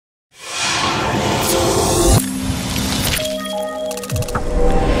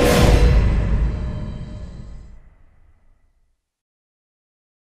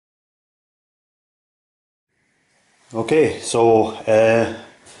Okay, so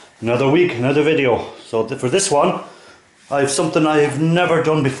another week, another video. So for this one, I have something I've never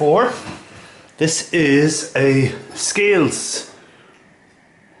done before. This is a scales,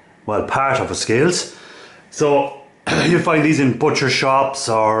 well, part of a scales. So you find these in butcher shops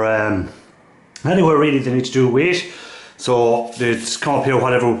or anywhere really they need to do weight. So they just come up here,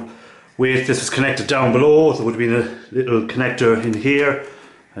 whatever weight this is connected down below. There would be a little connector in here.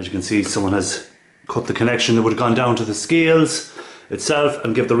 As you can see, someone has cut the connection that would have gone down to the scales itself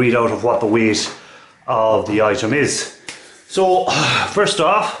and give the readout of what the weight of the item is. So first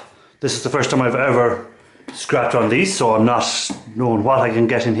off, this is the first time I've ever scrapped on these, so I'm not knowing what I can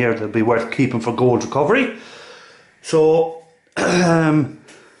get in here that'll be worth keeping for gold recovery. So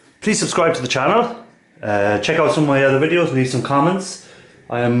please subscribe to the channel, check out some of my other videos, leave some comments.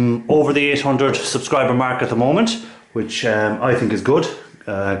 I am over the 800 subscriber mark at the moment, which I think is good,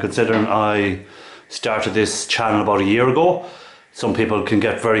 considering I started this channel about a year ago. Some people can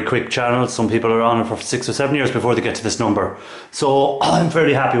get very quick channels, some people are on it for 6 or 7 years before they get to this number. So I'm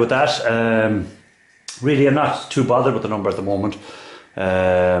fairly happy with that. Really, I'm not too bothered with the number at the moment,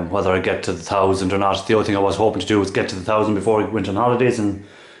 whether I get to the 1,000 or not. The only thing I was hoping to do was get to the 1,000 before I went on holidays in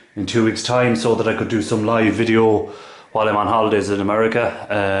 2 weeks time, so that I could do some live video while I'm on holidays in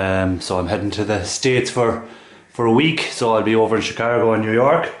America. So I'm heading to the States for a week, so I'll be over in Chicago and New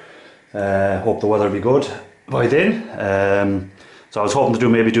York. Hope the weather will be good by then. So I was hoping to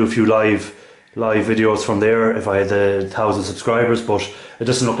maybe do a few live videos from there if I had the 1,000 subscribers, but it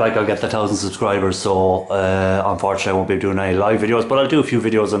doesn't look like I'll get the 1,000 subscribers, so unfortunately I won't be doing any live videos, but I'll do a few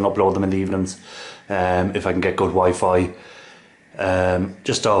videos and upload them in the evenings if I can get good Wi-Fi,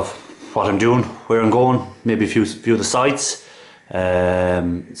 just of what I'm doing, where I'm going, maybe a few of the sites.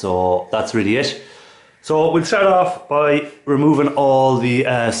 So that's really it. So we'll start off by removing all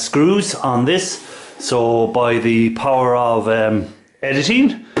the screws on this. So by the power of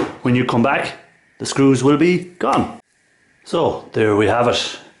editing, when you come back, the screws will be gone. So there we have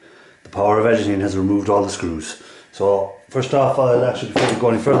it. The power of editing has removed all the screws. So first off, I'll actually, before we go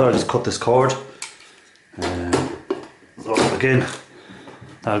any further, I'll just cut this cord. So again,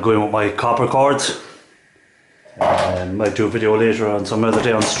 I'll go in with my copper cords. Might do a video later on some other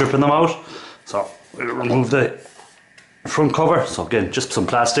day on stripping them out. So we'll remove the front cover. So again, just some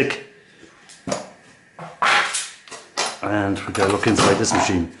plastic. And we're going to look inside this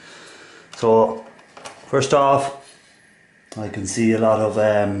machine. So first off, I can see a lot of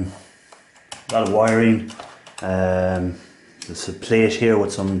wiring. There's a plate here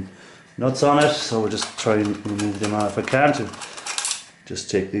with some nuts on it, so we'll just try and remove them out if I can. To just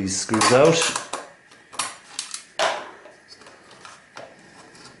take these screws out.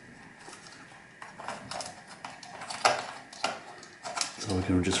 So we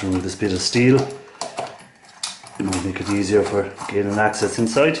can just remove this bit of steel. It might make it easier for gaining access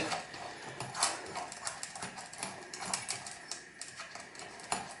inside.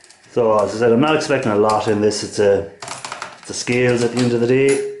 So as I said, I'm not expecting a lot in this. It's a scales at the end of the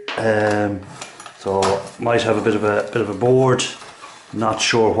day. So might have a bit of a board. Not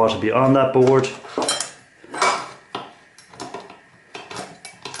sure what to be on that board.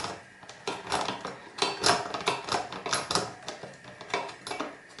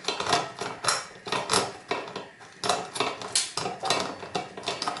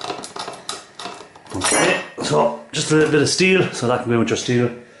 Okay, so just a little bit of steel, so that can go with your steel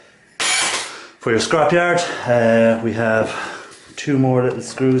for your scrapyard. We have 2 more little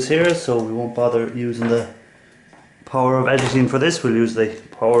screws here, so we won't bother using the power of editing for this. We'll use the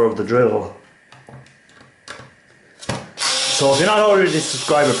power of the drill. So if you're not already a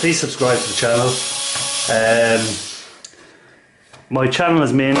subscriber, please subscribe to the channel. My channel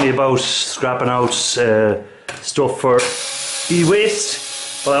is mainly about scrapping out stuff for e-waste.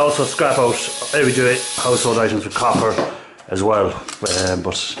 But I also scrap out everyday household items with copper as well,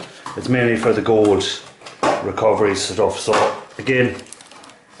 but it's mainly for the gold recovery stuff. So again,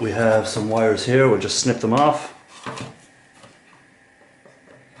 we have some wires here, we'll just snip them off.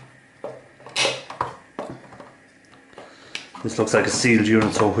 This looks like a sealed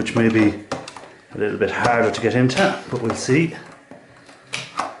unit, so which may be a little bit harder to get into, but we'll see.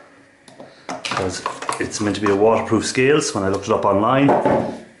 Because it's meant to be a waterproof scales when I looked it up online,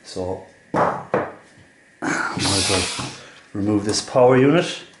 so I might as well remove this power unit.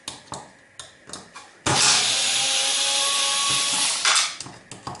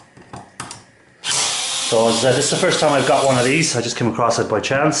 So as I said, this is the first time I've got one of these. I just came across it by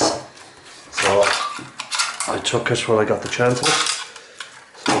chance, so I took it while I got the chance of it.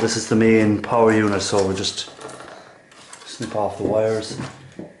 So this is the main power unit, so we'll just snip off the wires.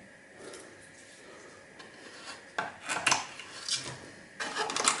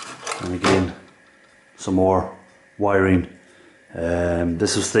 And again, some more wiring.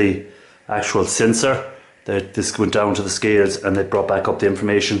 This was the actual sensor that this went down to the scales, and they brought back up the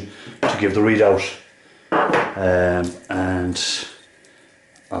information to give the readout. And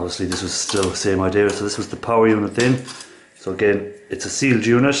obviously this was still the same idea. So this was the power unit then. So again, it's a sealed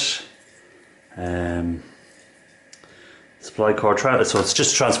unit. Supply cord, so it's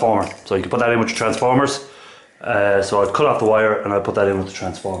just a transformer. So you can put that in with your transformers. So I'd cut off the wire and I'd put that in with the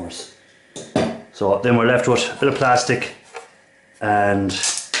transformers. So then we're left with a bit of plastic, and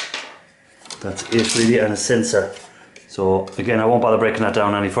that's it really, and a sensor. So again, I won't bother breaking that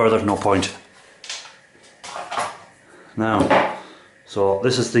down any further, no point. Now, so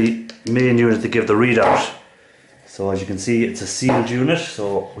this is the main unit to give the readout. So as you can see, it's a sealed unit,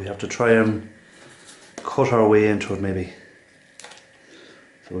 so we have to try and cut our way into it maybe.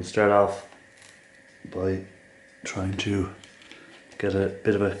 So we'll start off by trying to get a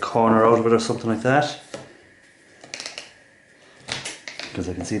bit of a corner out of it or something like that, because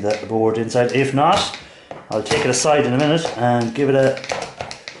I can see that the board inside. If not, I'll take it aside in a minute and give it a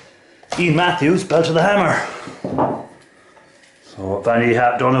Ian Matthews belt to the hammer. So if any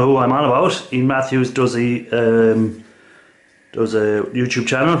don't know who I'm on about, Ian Matthews does a YouTube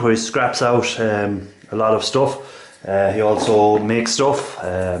channel where he scraps out a lot of stuff. He also makes stuff.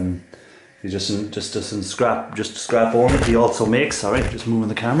 He just doesn't scrap only. He also makes. Alright, just moving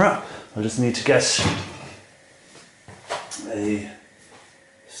the camera. I just need to get a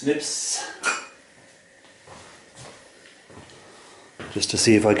snips just to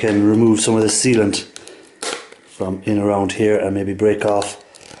see if I can remove some of the sealant from in around here and maybe break off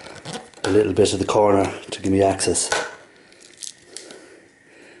a little bit of the corner to give me access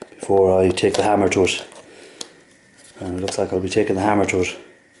before I take the hammer to it. And it looks like I'll be taking the hammer to it,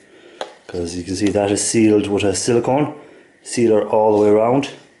 because you can see that is sealed with a silicone sealer all the way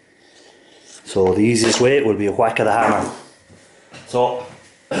around. So the easiest way would be a whack of the hammer. So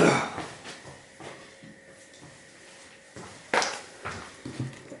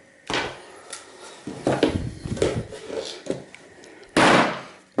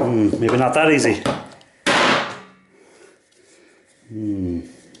maybe not that easy.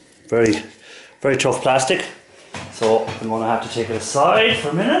 Very, very tough plastic. So I'm going to have to take it aside for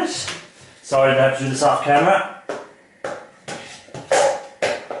a minute. Sorry to have to do this off camera.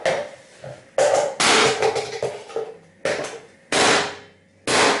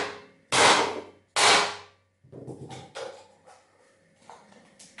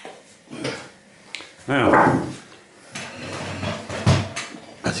 Now,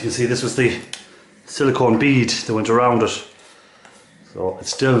 as you can see, this was the silicone bead that went around it. So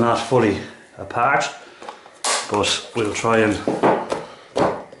it's still not fully apart, but we'll try and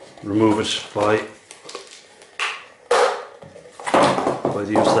remove it by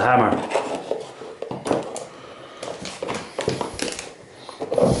the use of the hammer.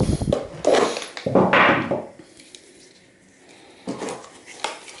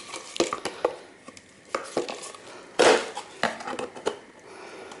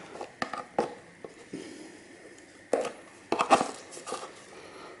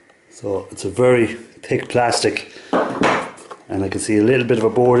 So it's a very thick plastic, and I can see a little bit of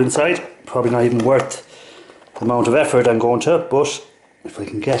a board inside. Probably not even worth the amount of effort I'm going to, but if I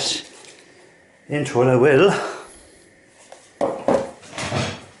can get into it, I will.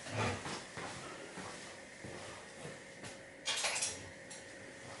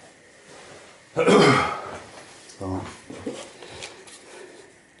 So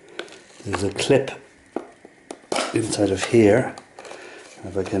there's a clip inside of here.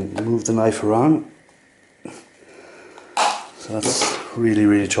 If I can move the knife around. So that's really,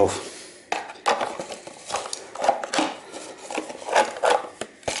 really tough.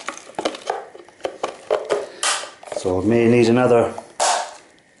 So I may need another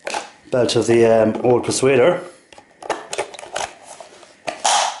belt of the old persuader,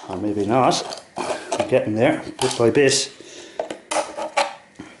 or maybe not. I'm getting there bit by bit.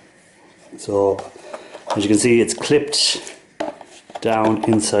 So as you can see, it's clipped down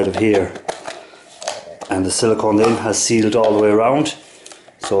inside of here, and the silicone then has sealed all the way around,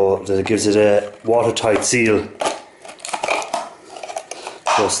 so that it gives it a watertight seal.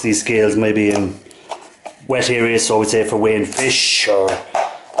 Plus these scales may be in wet areas, so I would say for weighing fish or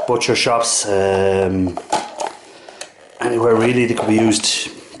butcher shops, anywhere really they could be used,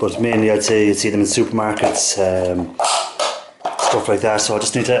 but mainly I'd say you'd see them in supermarkets, stuff like that. So I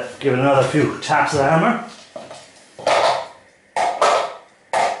just need to give it another few taps of the hammer.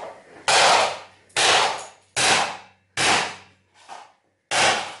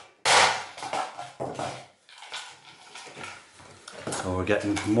 So we're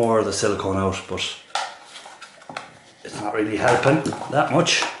getting more of the silicone out, but it's not really helping that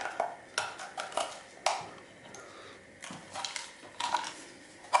much.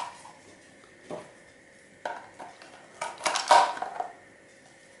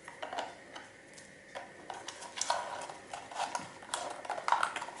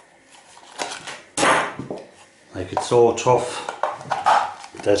 Like, it's so tough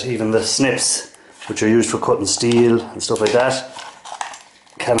that even the snips, which are used for cutting steel and stuff like that,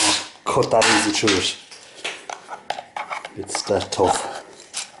 cannot cut that easy through it. It's that tough.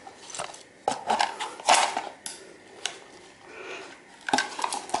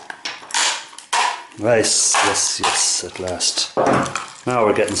 Nice, yes, at last. Now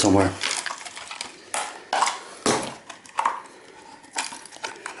we're getting somewhere.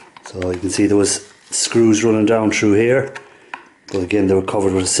 So you can see there was screws running down through here, but again they were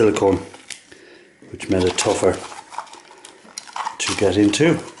covered with silicone, which made it tougher to get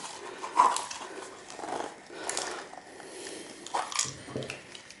into.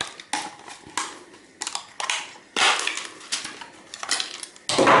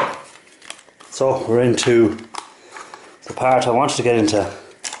 So we're into the part I wanted to get into,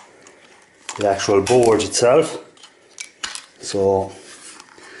 the actual board itself. So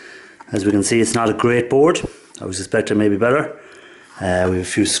as we can see, it's not a great board. I was expecting maybe better. We have a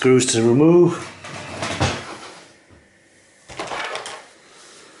few screws to remove.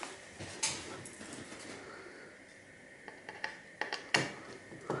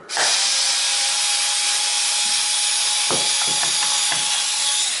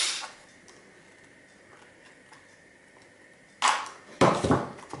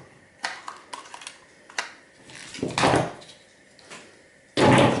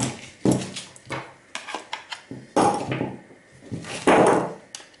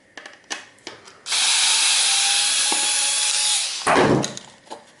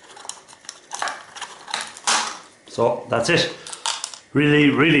 So that's it.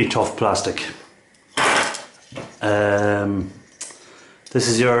 Really tough plastic. This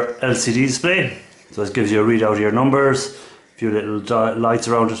is your LCD display. So it gives you a readout of your numbers, a few little lights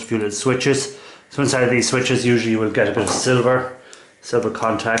around it, a few little switches. So inside of these switches usually you will get a bit of silver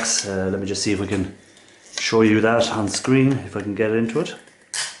contacts. Let me just see if we can show you that on screen, if I can get into it.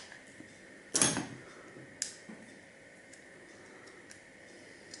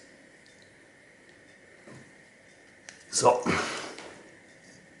 So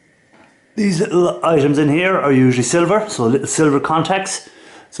these little items in here are usually silver, so little silver contacts.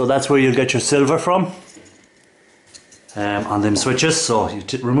 So that's where you'll get your silver from on them switches. So you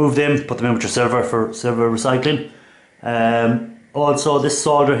remove them, put them in with your silver for silver recycling. Also this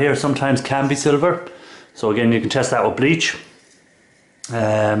solder here sometimes can be silver, so again you can test that with bleach.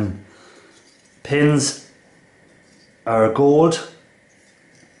 Pins are gold,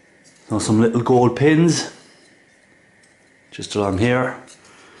 so some little gold pins just along here.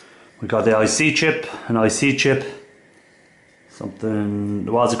 We got the IC chip, something,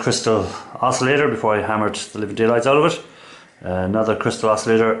 there was a crystal oscillator before I hammered the living daylights out of it. Another crystal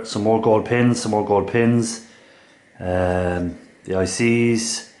oscillator, some more gold pins, the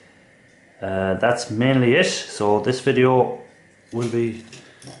ICs. That's mainly it. So this video will be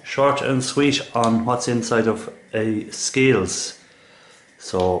short and sweet on what's inside of a scales.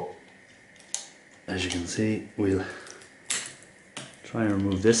 So as you can see, we'll try and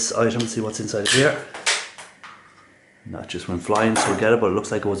remove this item, see what's inside of here. Not just went flying, so we'll get it, but it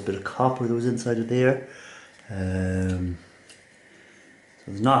looks like it was a bit of copper that was inside of there. So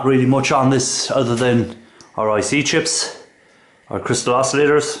there's not really much on this other than our IC chips, our crystal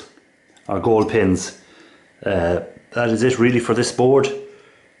oscillators, our gold pins. That is it really for this board.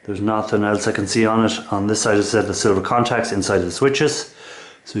 There's nothing else I can see on it. On this side, it's the silver contacts inside of the switches.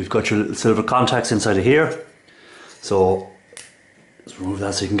 So you've got your little silver contacts inside of here. So let's remove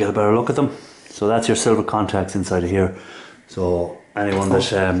that so you can get a better look at them. So that's your silver contacts inside of here. So anyone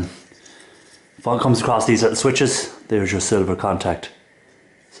that comes across these little switches, there's your silver contact.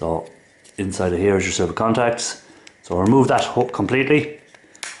 So inside of here is your silver contacts. So remove that hook completely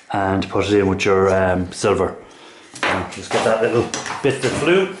and put it in with your silver. Just get that little bit that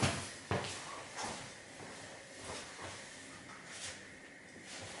flew.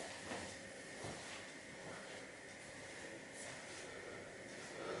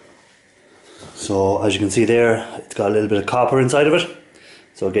 So as you can see there, it's got a little bit of copper inside of it.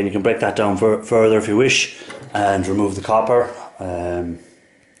 So again, you can break that down further if you wish and remove the copper.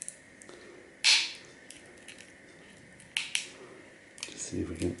 See if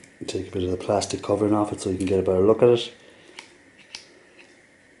we can take a bit of the plastic covering off it so you can get a better look at it.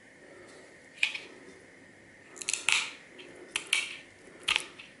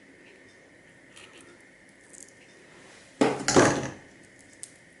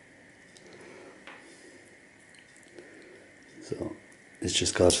 it's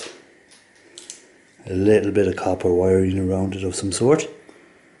just got a little bit of copper wiring around it of some sort.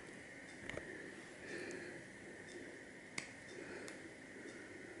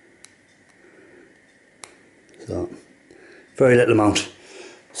 So, very little amount.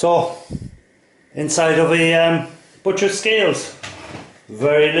 So, inside of a butcher's scales,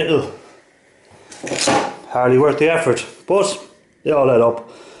 very little. Hardly worth the effort, but they all add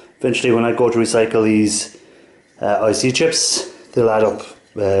up. Eventually, when I go to recycle these IC chips, they'll add up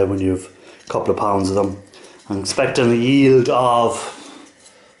when you've a couple of pounds of them. I'm expecting a yield of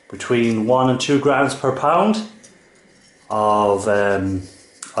between 1 and 2 grams per pound of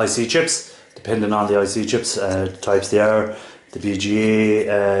IC chips, depending on the IC chips types they are. The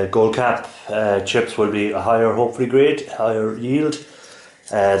BGA gold cap chips will be a higher, hopefully grade, higher yield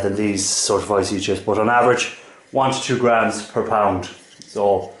than these sort of IC chips, but on average 1 to 2 grams per pound.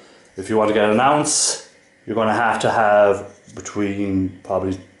 So if you want to get an ounce, you're going to have between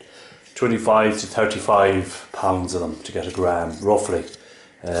probably 25 to 35 pounds of them to get a gram, roughly.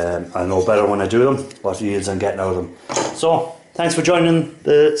 I know better when I do them, what yields I'm getting out of them. So thanks for joining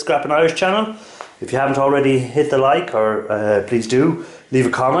the Scrapping Irish channel. If you haven't already, hit the like, or please do leave a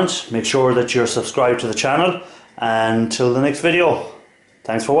comment. Make sure that you're subscribed to the channel, and until the next video,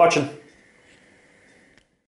 thanks for watching.